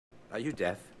Are you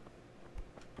deaf?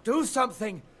 Do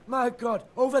something! My God,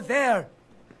 over there!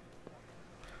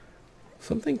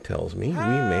 Something tells me we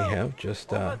may have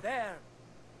just, Over there!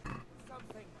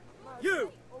 Something.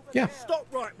 You! Yeah. Stop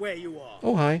right where you are.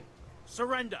 Oh, hi.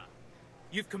 Surrender.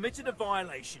 You've committed a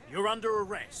violation. You're under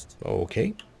arrest.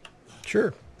 Okay.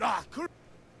 Sure. Ah,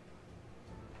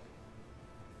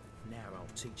 now I'll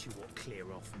teach you what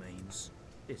clear off means.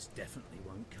 This definitely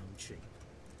won't come cheap.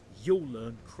 You'll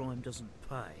learn crime doesn't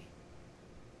pay.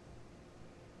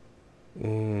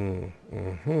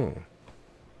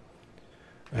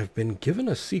 I've been given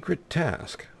a secret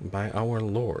task by our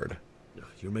Lord.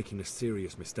 You're making a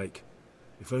serious mistake.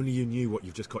 If only you knew what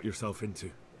you've just got yourself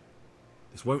into.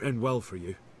 This won't end well for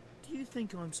you. Do you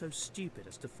think I'm so stupid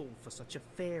as to fall for such a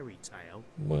fairy tale?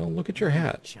 Well, look at your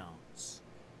hat. Chance.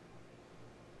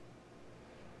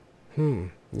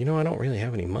 You know, I don't really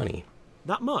have any money.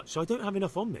 That much? I don't have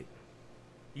enough on me.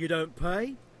 You don't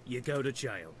pay, you go to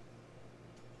jail.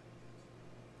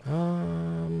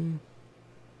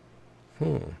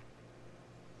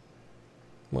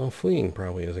 Well, fleeing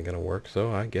probably isn't going to work,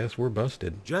 so I guess we're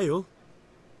busted. Jail?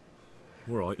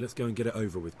 Alright, let's go and get it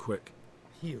over with quick.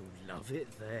 You love it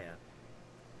there.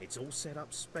 It's all set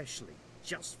up specially,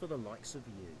 just for the likes of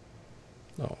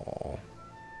you. Aw.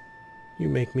 You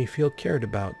make me feel cared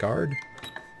about, guard.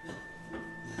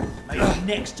 Maybe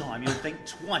next time you'll think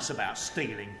twice about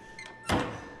stealing.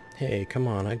 Hey, come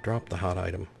on, I dropped the hot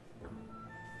item.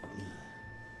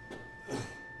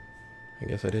 I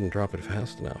guess I didn't drop it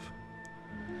fast enough.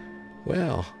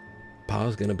 Well,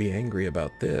 Pa's gonna be angry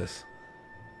about this.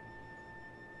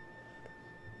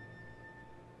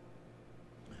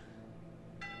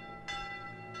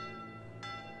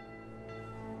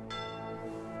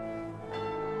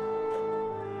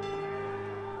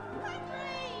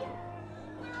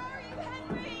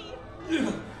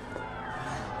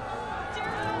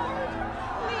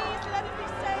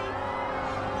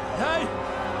 Hey!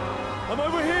 I'm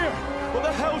over here! What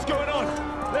the hell's going on?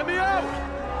 Let me out!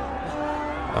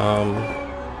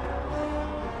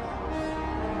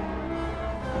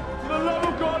 For the love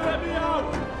of God, let me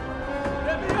out!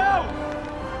 Let me out!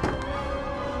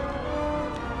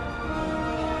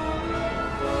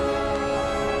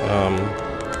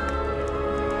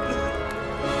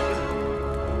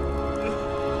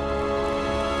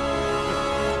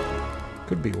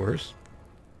 Could be worse.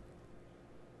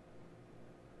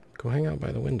 Go hang out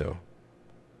by the window.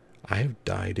 I have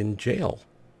died in jail.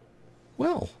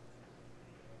 Well.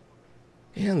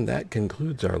 And that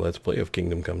concludes our Let's Play of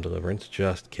Kingdom Come Deliverance.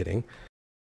 Just kidding.